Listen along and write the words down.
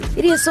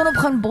Hierdie is Sonop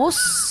gaan bos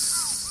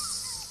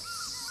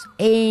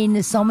en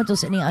saam met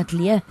ons in die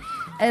ateljee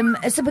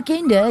is 'n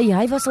bekende,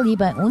 hy was al hier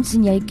by ons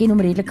en jy ken hom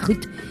redelik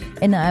goed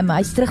en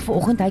hy's terug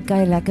vanoggend, hy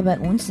kuier lekker by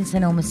ons en sy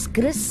naam is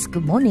Chris.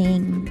 Good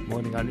morning.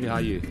 Morning, Andrew, how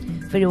are you?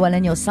 Very well,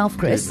 and yourself,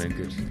 Chris? Good, man,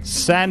 good.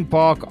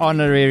 SANParke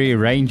Honorary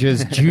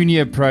Rangers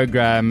Junior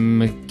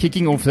Program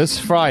kicking off this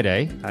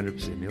Friday,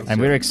 100%, Neil. and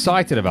we're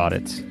excited about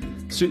it.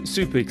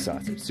 Super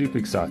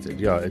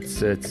excited. Yeah,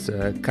 it's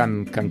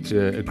come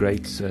to a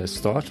great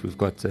start. We've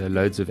got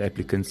loads of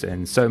applicants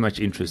and so much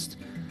interest.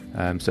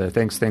 So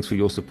thanks for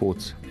your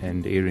support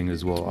and airing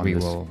as well on We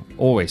this. will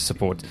always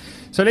support.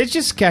 So let's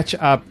just catch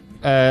up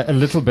a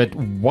little bit.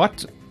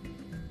 What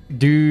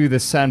do the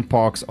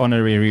SANParke's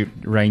Honorary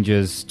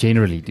Rangers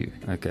generally do?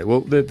 Okay, well,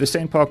 the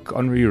SANParke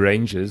Honorary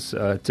Rangers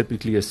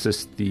typically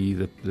assist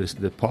the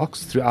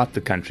parks throughout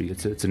the country.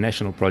 It's a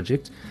national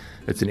project.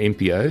 It's an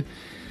NPO.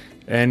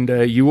 And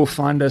you will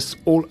find us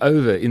all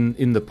over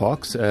in the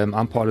parks.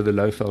 I'm part of the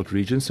Laeveld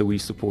region, so we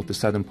support the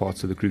southern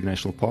parts of the Kruger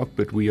National Park,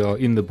 but we are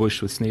in the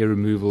bush with snare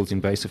removals,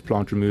 invasive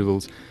plant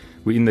removals.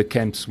 We're in the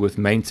camps with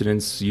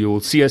maintenance. You'll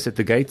see us at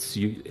the gates.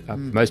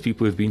 Most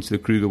people who've been to the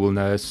Kruger will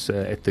know us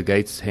at the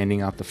gates,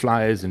 handing out the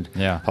flyers and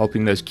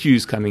helping those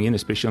queues coming in,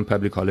 especially on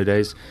public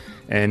holidays.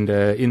 And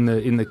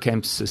in the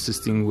camps,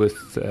 assisting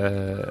with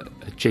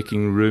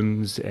checking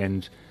rooms.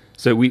 And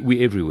so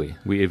we're everywhere.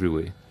 We're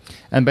everywhere.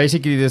 And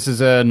basically, this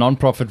is a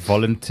non-profit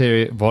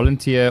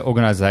volunteer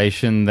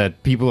organization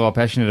that people are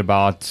passionate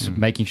about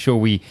making sure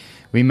we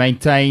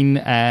maintain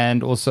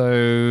and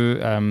also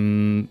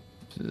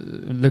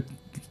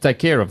take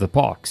care of the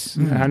parks.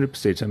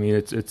 100%. I mean,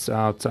 it's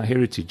our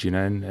heritage, you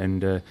know,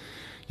 and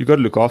you've got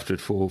to look after it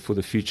for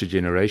the future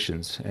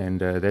generations. And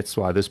that's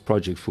why this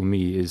project for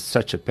me is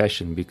such a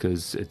passion,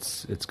 because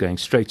it's going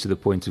straight to the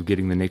point of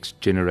getting the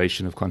next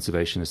generation of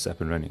conservationists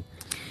up and running.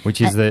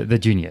 Which is the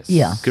juniors.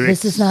 Yeah, Correct.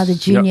 This is now the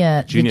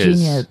junior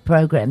juniors.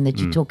 program that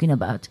you're talking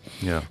about.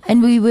 Yeah.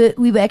 And we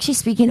were actually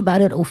speaking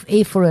about it off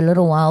air for a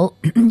little while.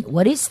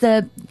 What is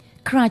the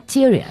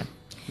criteria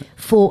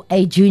for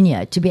a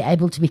junior to be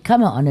able to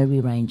become an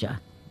honorary ranger?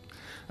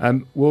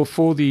 Well,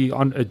 for the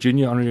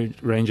junior honorary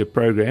ranger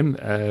program,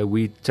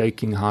 we're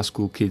taking high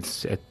school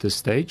kids at this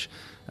stage.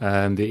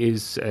 There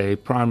is a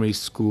primary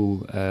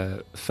school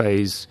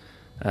phase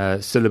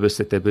syllabus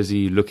that they're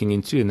busy looking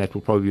into, and that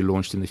will probably be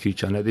launched in the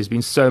future. I know there's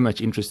been so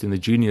much interest in the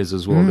juniors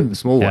as well, the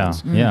small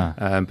ones.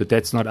 But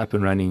that's not up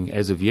and running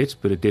as of yet,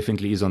 but it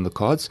definitely is on the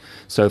cards.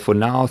 So for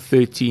now,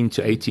 13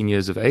 to 18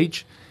 years of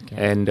age.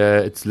 Okay. And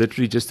it's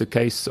literally just a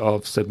case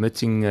of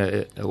submitting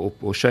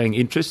or showing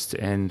interest,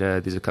 and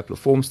there's a couple of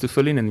forms to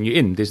fill in, and you're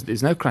in.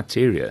 There's no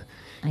criteria.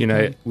 You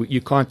know,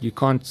 you can't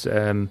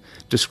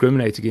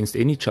discriminate against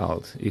any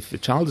child. If a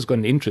child has got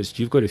an interest,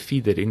 you've got to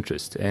feed that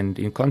interest. And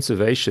in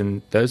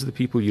conservation, those are the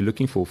people you're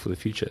looking for the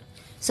future.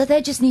 So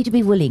they just need to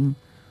be willing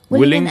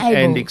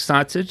and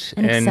excited,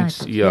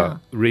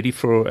 ready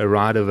for a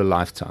ride of a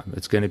lifetime.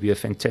 It's going to be a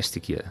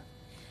fantastic year.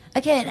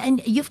 Okay,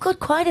 and you've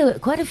got quite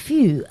a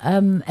few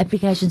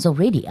applications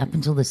already up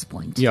until this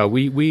point. Yeah,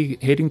 we're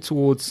heading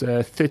towards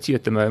 30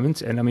 at the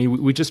moment, and I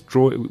mean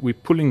we're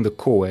pulling the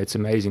core. It's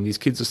amazing. These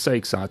kids are so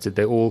excited.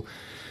 They're all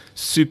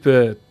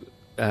super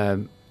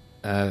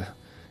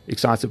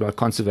excited about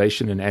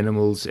conservation and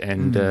animals,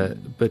 and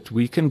but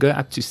we can go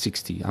up to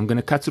 60. I'm going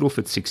to cut it off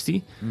at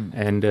 60,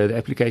 and the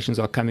applications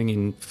are coming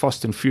in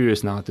fast and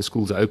furious now that the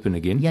schools are open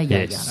again.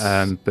 Yes.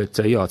 But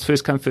it's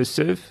first come, first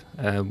serve.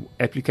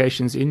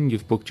 Applications in,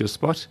 you've booked your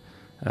spot,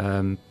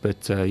 we'll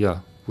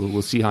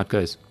see how it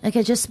goes.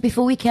 Okay, just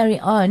before we carry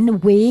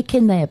on, where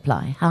can they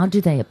apply? How do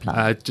they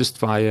apply? Just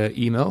via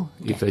email.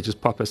 Okay. If they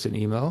just pop us an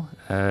email,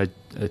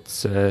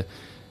 it's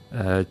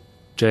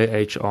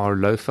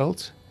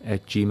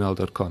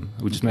jhrlofelt@gmail.com.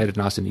 We just made it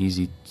nice and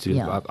easy to.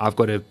 Yeah. I've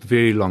got a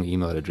very long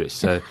email address,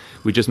 so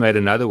we just made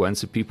another one,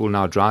 so people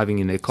now driving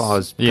in their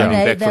cars,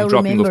 coming back from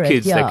dropping off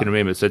kids, they can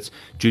remember it. So it's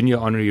Junior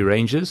Honorary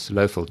Rangers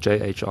Laeveld,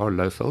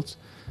 jhrlofelt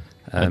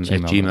at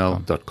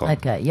gmail.com.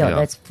 Okay,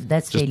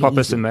 that's just pop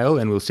us a mail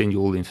and we'll send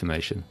you all the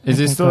information. Is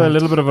there still a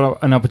little bit of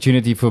an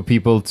opportunity for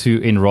people to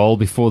enroll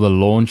before the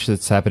launch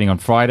that's happening on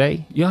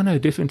Friday? Yeah, no,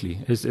 definitely.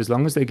 As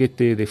long as they get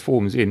their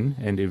forms in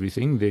and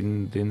everything,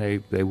 then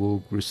they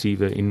will receive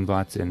an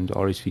invite and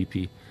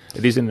RSVP.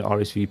 It is an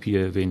RSVP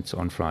event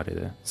on Friday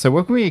there. So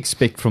what can we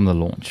expect from the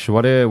launch?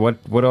 What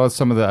are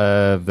some of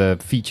the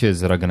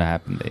features that are going to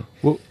happen there?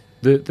 Well,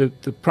 the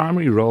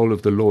primary role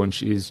of the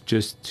launch is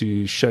just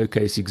to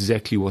showcase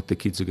exactly what the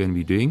kids are going to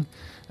be doing,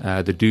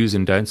 the do's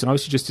and don'ts, and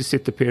obviously just to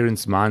set the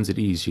parents' minds at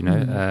ease. You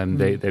know,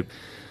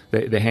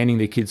 they're handing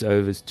their kids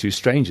over to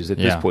strangers at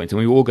this point, and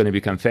we're all going to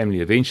become family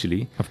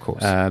eventually, of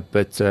course.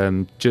 But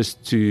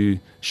just to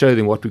show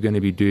them what we're going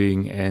to be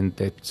doing, and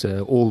that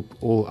all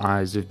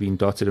I's have been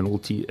dotted and all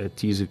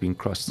T's have been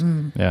crossed,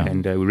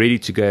 and we're ready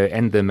to go.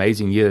 And the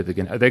amazing year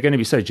they're going to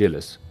be so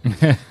jealous.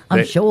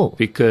 I'm sure,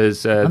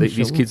 because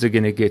these kids are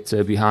going to get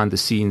behind the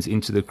scenes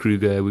into the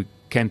Kruger. We're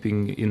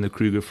camping in the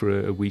Kruger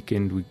for a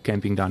weekend. We're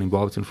camping down in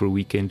Barberton for a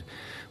weekend.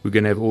 We're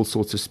going to have all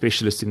sorts of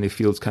specialists in their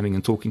fields coming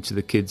and talking to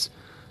the kids.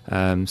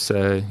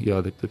 So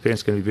the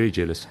parents can be very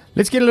jealous.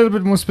 Let's get a little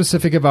bit more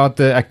specific about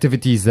the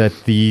activities that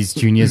these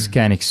juniors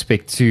can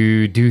expect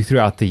to do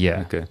throughout the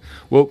year. Okay.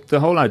 Well, the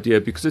whole idea,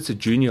 because it's a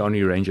junior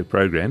honorary ranger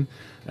program,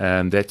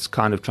 that's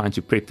kind of trying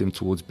to prep them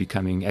towards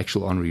becoming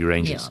actual honorary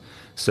rangers. Yeah.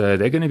 So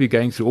they're going to be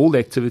going through all the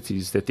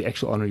activities that the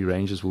actual honorary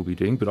rangers will be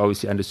doing, but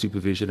obviously under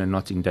supervision and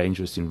not in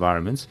dangerous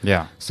environments.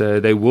 Yeah. So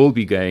they will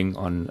be going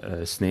on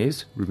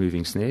snares,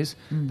 removing snares.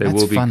 They That's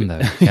will be fun, though.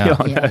 Yeah,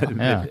 Yeah.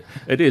 no, Yeah.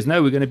 It is.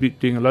 No, we're going to be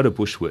doing a lot of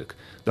bushwork.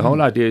 The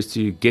whole idea is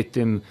to get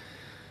them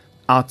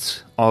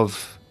out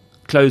of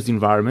closed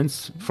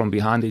environments from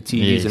behind their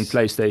TVs Yes. and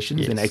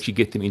PlayStations and Yes. actually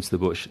get them into the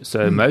bush.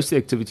 So most of the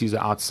activities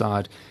are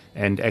outside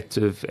and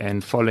active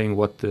and following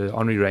what the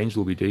honorary range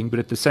will be doing. But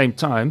at the same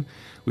time,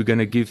 we're going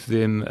to give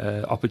them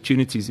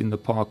opportunities in the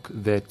park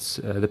that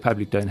the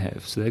public don't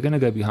have. So they're going to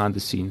go behind the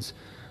scenes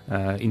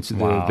into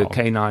Wow. the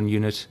canine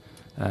unit,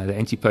 the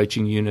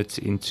anti-poaching unit,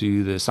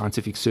 into the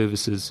scientific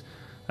services.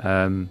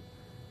 And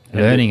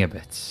Learning a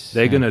bit.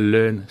 they're going to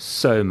learn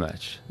so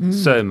much.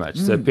 So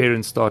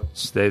parents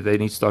they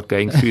need to start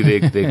going through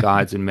their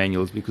guides and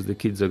manuals, because the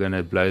kids are going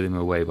to blow them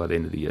away by the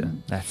end of the year.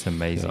 That's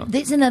amazing.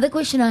 There's another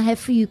question I have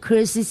for you,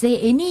 Chris. Is there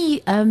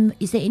any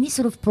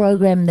sort of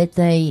program that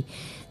they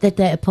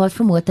apart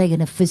from what they're going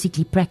to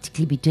physically,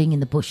 practically be doing in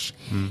the bush,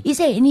 is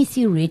there any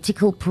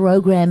theoretical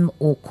program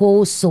or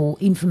course or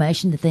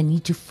information that they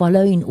need to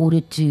follow in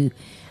order to,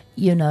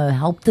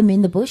 help them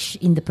in the bush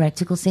in the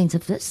practical sense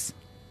of this?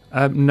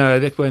 No,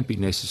 that won't be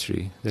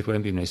necessary. That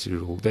won't be necessary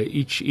at all.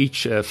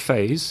 Each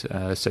phase,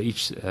 so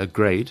each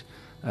grade,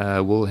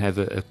 will have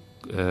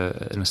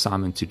an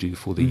assignment to do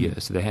for the year.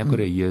 So they have got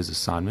a year's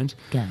assignment.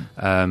 Okay.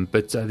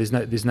 But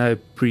there's no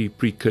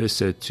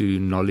precursor to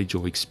knowledge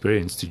or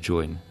experience to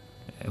join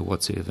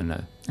whatsoever.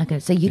 No. Okay,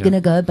 so you're going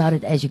to go about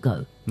it as you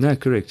go. No,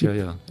 correct.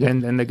 Yeah.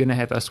 And they're going to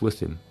have us with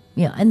them.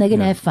 Yeah, and they're going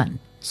to have fun.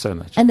 So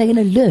much. And they're going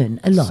to learn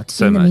a lot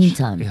So in the much.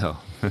 meantime. Yeah.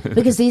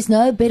 Because there's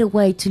no better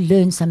way to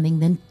learn something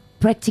than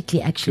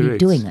practically actually Correct.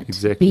 doing it,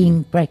 Exactly.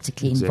 being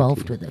practically Exactly.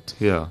 involved with it.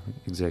 Yeah,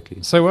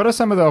 exactly. So what are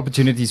some of the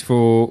opportunities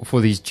for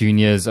these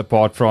juniors,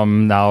 apart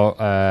from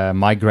now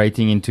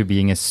migrating into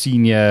being a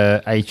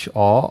senior HR?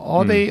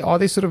 Are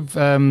there sort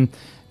of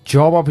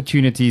job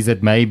opportunities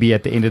that may be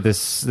at the end of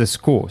this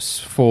course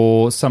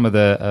for some of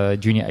the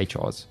junior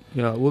HRs?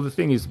 Yeah, well, the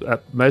thing is,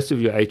 most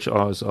of your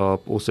HRs are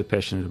also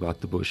passionate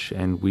about the bush,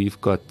 and we've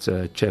got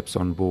chaps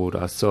on board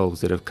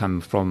ourselves that have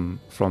come from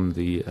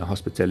the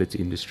hospitality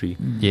industry.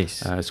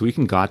 Yes. So we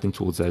can guide them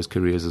towards those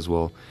careers as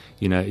well.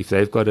 If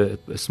they've got a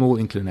small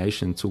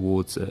inclination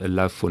towards a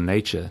love for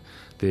nature,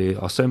 there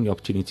are so many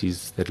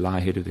opportunities that lie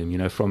ahead of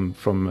them,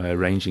 from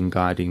ranging,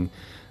 guiding,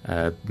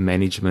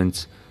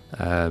 management.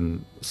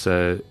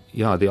 So,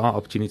 yeah, there are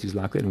opportunities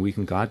like that, and we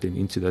can guide them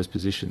into those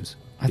positions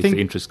if think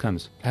the interest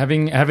comes.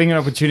 Having an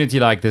opportunity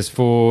like this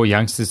for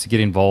youngsters to get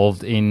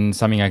involved in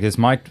something like this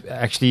might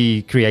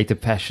actually create a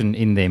passion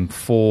in them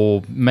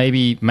for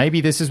maybe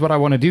this is what I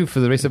want to do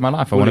for the rest of my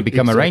life. I want to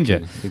become a ranger.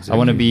 Exactly.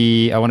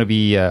 I want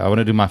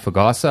to do my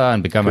fogasa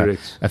and become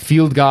Correct. a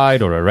field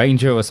guide or a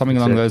ranger or something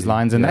along those Exactly.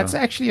 lines. And Yeah. that's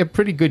actually a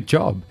pretty good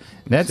job.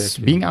 That's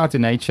Exactly. being out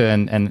in nature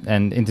and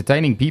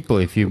entertaining people,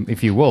 if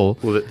you will.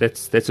 Well,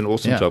 that's an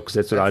awesome Yeah. job, because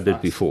that's what I did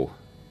before.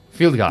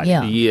 Field guide.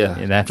 Yeah.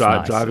 Yeah, that's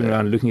nice. driving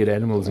around, looking at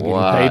animals and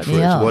What? getting paid for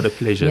Yeah. it. What a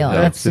pleasure! Yeah,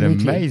 That's an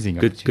Absolutely. amazing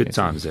good opportunity.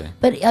 times, eh?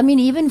 But I mean,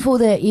 even for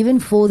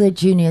the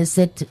juniors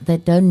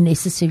that don't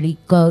necessarily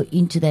go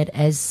into that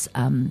as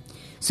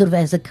sort of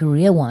as a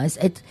career wise,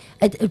 it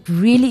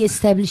really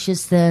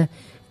establishes the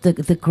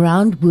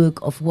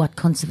groundwork of what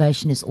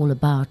conservation is all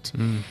about.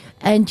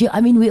 And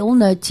we all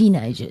know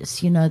teenagers.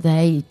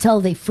 They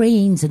tell their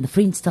friends, and the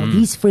friends tell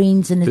these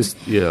friends, and it's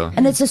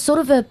and it's a sort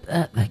of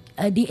die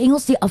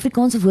Engels, die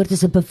Afrikaanse woord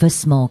is 'n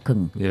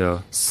bewusmaking. Yeah.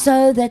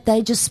 So that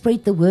they just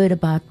spread the word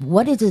about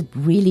what it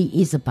really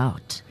is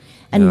about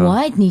and Yeah.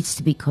 why it needs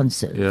to be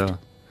conserved. Yeah.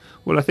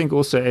 Well, I think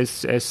also as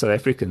South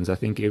Africans, I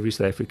think every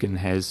South African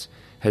has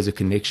a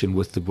connection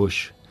with the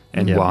bush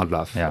and Yeah.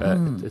 wildlife. Yeah.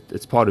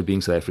 It's part of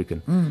being South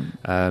African.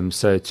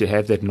 So to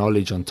have that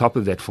knowledge on top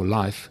of that for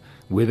life,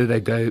 whether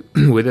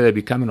they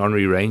become an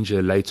honorary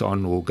ranger later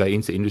on or go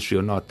into industry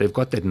or not, they've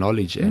got that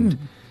knowledge and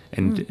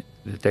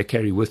that they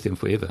carry with them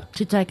forever.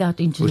 To take out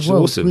into Which the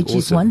world, is awesome, which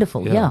is awesome.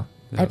 wonderful. Yeah. Yeah,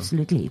 Yeah.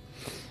 absolutely.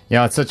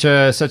 Yeah, it's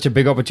such a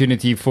big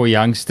opportunity for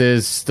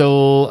youngsters.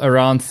 Still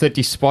around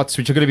 30 spots,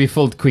 which are going to be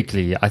filled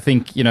quickly. I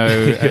think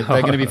they're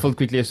going to be filled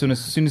quickly as soon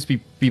as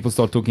people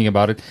start talking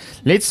about it.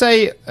 Let's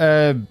say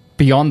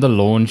beyond the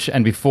launch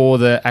and before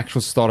the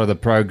actual start of the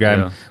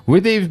program,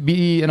 would there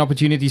be an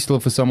opportunity still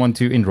for someone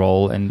to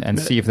enroll and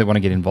see if they want to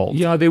get involved?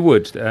 Yeah, they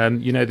would.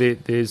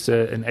 There's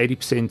an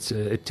 80%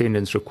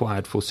 attendance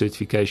required for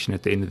certification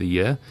at the end of the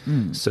year.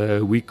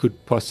 So we could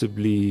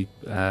possibly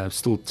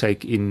still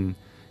take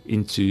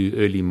into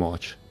early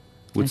March.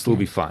 Would still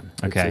be fine.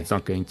 Okay. It's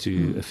not going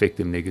to affect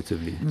them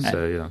negatively.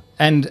 So, yeah.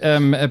 And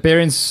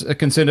parents are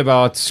concerned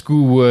about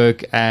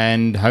schoolwork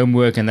and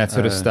homework and that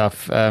sort of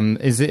stuff.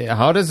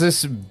 How does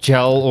this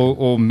gel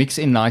or mix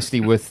in nicely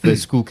with the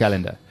school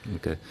calendar?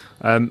 Okay.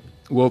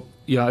 Well,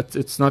 yeah,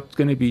 it's not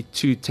going to be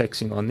too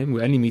taxing on them.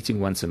 We're only meeting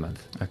once a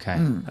month. Okay.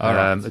 All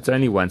right. It's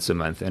only once a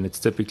month, and it's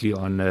typically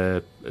on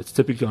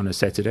a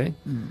Saturday.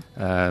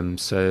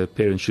 So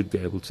parents should be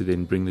able to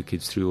then bring the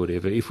kids through or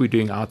whatever. If we're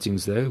doing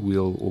outings, though,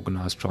 we'll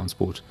organise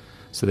transport,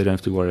 so they don't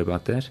have to worry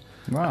about that.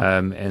 Wow.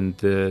 And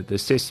the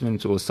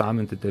assessment or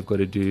assignment that they've got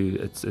to do,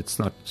 it's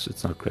not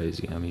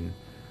crazy. I mean,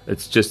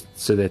 it's just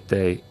so that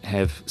they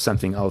have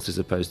something else as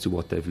opposed to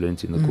what they've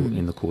learnt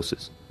in the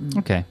courses.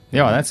 Okay.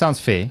 Yeah, that sounds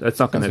fair. That's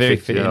not going to very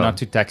affect fair. Not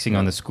too taxing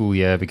on the school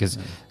year, because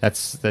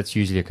that's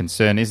usually a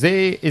concern. Is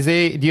there?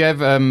 Do you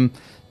have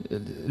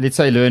let's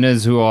say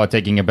learners who are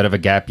taking a bit of a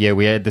gap year?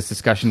 We had this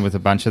discussion with a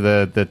bunch of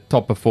the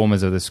top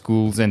performers of the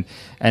schools, and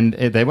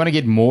they want to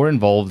get more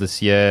involved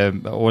this year,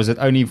 or is it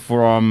only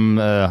from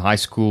high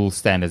school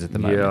standards at the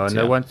moment?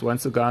 Yeah, no.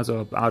 Once the guys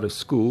are out of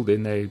school,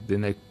 then they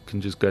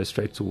can just go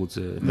straight towards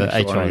the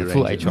HR,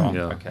 full HR.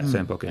 Yeah, okay.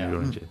 SANParke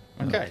Ereveldwagters.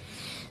 Okay.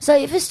 So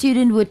if a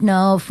student would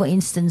now, for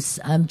instance,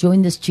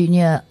 join this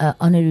junior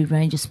honorary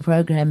rangers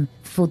program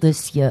for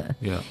this year,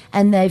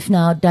 and they've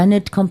now done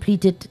it,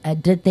 completed,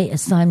 did their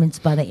assignments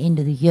by the end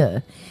of the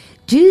year,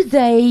 do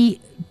they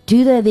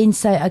then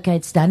say, okay,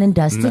 it's done and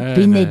dusted,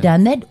 been there,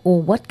 done that,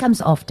 or what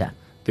comes after?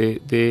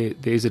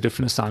 There's a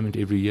different assignment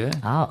every year.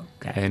 Oh,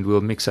 okay. And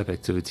we'll mix up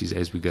activities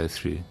as we go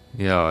through.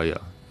 Yeah.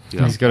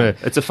 He's got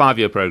it's a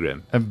 5-year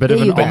program. A bit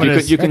of an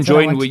ominous. You can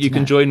join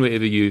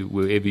wherever you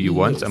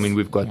want. Yes. I mean,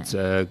 we've got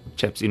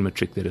chaps in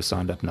matric that are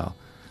signed up now.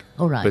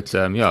 All right. But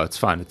it's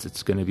fine.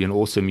 It's going to be an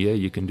awesome year.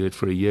 You can do it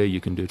for a year. You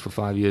can do it for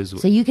 5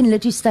 years. So you can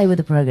literally stay with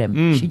the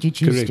program should you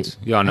choose correct.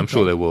 to. Yeah, and I'm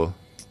sure they will.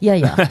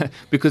 Yeah.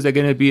 Because they're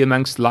going to be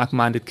amongst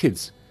like-minded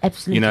kids.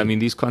 Absolutely. You know, I mean,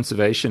 these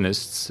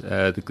conservationists,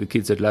 the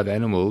kids that love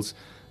animals,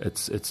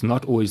 it's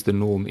not always the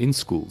norm in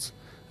schools.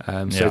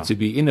 So to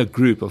be in a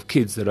group of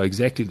kids that are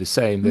exactly the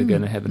same, they're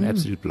going to have an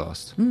absolute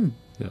blast.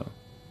 Yeah.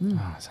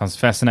 Oh, sounds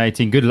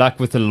fascinating. Good luck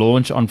with the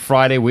launch on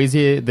Friday. Where's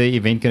the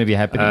event going to be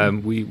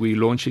happening? We're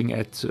launching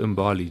at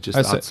Umbali, just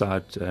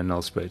outside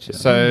Nelspruit. Yeah.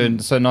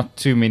 So not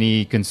too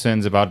many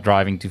concerns about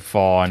driving too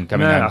far and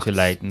coming home too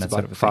late and that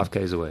sort of thing. 5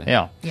 k's away.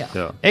 Yeah.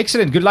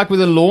 Excellent. Good luck with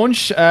the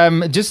launch.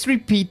 Just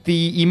repeat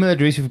the email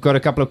address. We've got a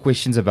couple of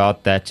questions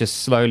about that.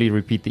 Just slowly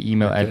repeat the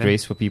email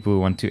address for people who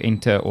want to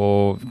enter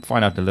or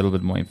find out a little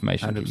bit more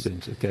information.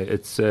 100%. Okay,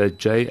 it's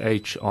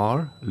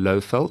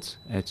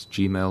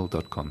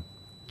jhrlaeveld@gmail.com.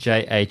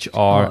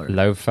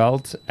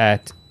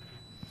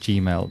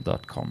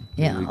 jhrlaeveld@gmail.com.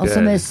 Yeah, also I'm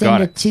going to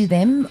send it to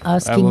them,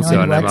 asking on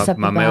WhatsApp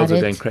my about mails it.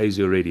 are going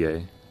crazy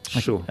already.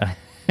 Sure.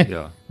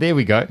 Yeah. There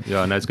we go.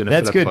 Yeah, no, it's going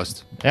to fill up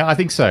fast. Yeah, I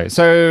think so.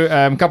 So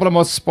a couple of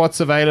more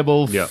spots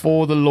available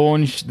for the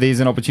launch.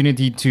 There's an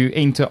opportunity to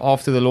enter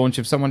after the launch.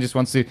 If someone just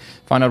wants to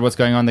find out what's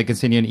going on, they can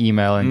send you an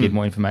email and get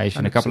more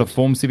information. 100%. A couple of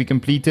forms to be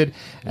completed,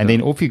 and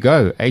then off you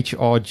go.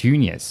 HR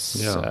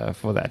Juniors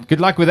for that.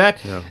 Good luck with that.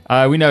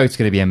 Yeah. We know it's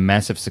going to be a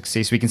massive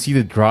success. We can see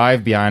the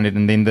drive behind it,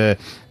 and then the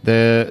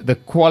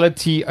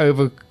quality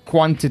over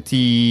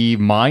quantity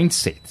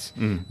mindset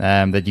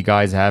that you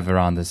guys have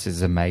around this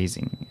is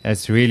amazing.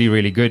 It's really,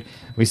 really good.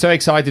 We're so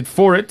excited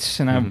for it,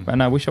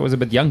 and I wish I was a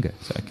bit younger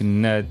so I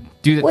can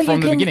do that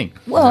from the beginning.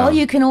 Well,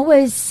 you can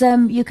always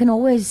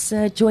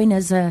join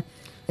as a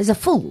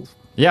full.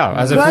 Yeah,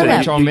 as a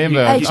full HR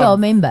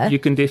member. You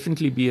can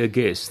definitely be a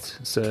guest.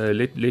 So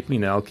let me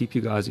know. I'll keep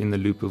you guys in the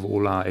loop of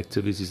all our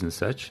activities and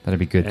such. That'd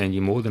be good. And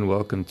you're more than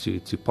welcome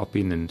to pop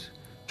in and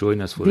join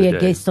us for be a a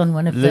guest on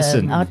one of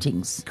the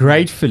outings.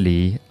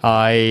 Gratefully,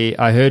 I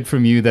heard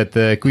from you that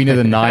the Queen of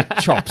the Night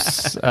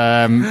chops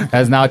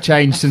has now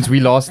changed since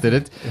we last did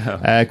it.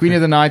 Yeah. Queen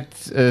of the Night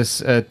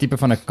is a type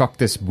van 'n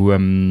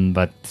cactusboom,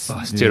 but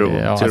it's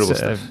terrible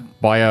stuff.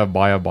 Baie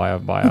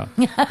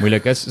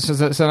moeilik.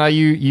 So now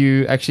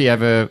you actually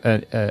have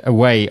a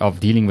way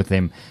of dealing with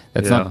them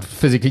that's not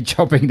physically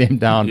chopping them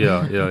down,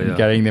 and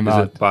carrying them out.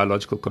 There's a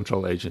biological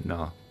control agent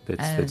now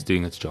that's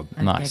doing its job.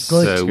 Nice.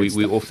 So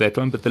we're off that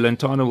one, but the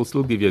Lantana will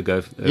still give you a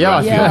go.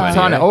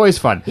 Lantana, always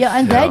fun. Yeah,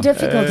 and they're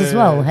difficult as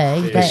well,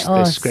 hey?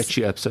 They scratch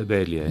you up so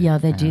badly. Eh? Yeah,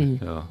 they do.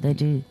 Yeah. They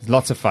do.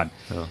 Lots of fun.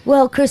 Yeah.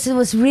 Well, Chris, it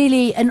was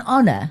really an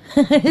honor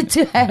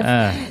to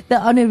have the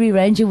Honorary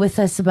Ranger with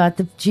us about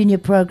the junior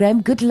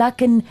program. Good luck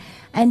and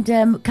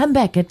come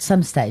back at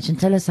some stage and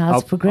tell us how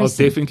it's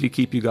progressing. I'll definitely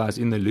keep you guys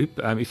in the loop.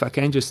 If I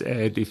can just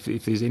add, if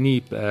there's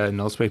any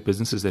Nelspruit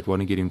businesses that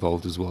want to get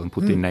involved as well and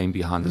put their name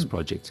behind this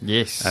project.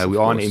 Yes. We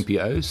are an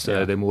NPO,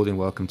 so they're more than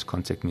welcome to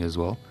contact me as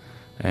well.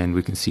 And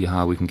we can see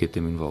how we can get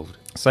them involved.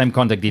 Same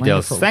contact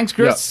details. Wonderful. Thanks,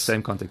 Chris. Yeah,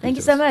 same contact details. Thank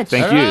you so much.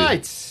 Thank All you.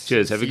 right.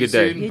 Cheers. Have a good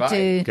day. You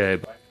too. Okay,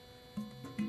 bye.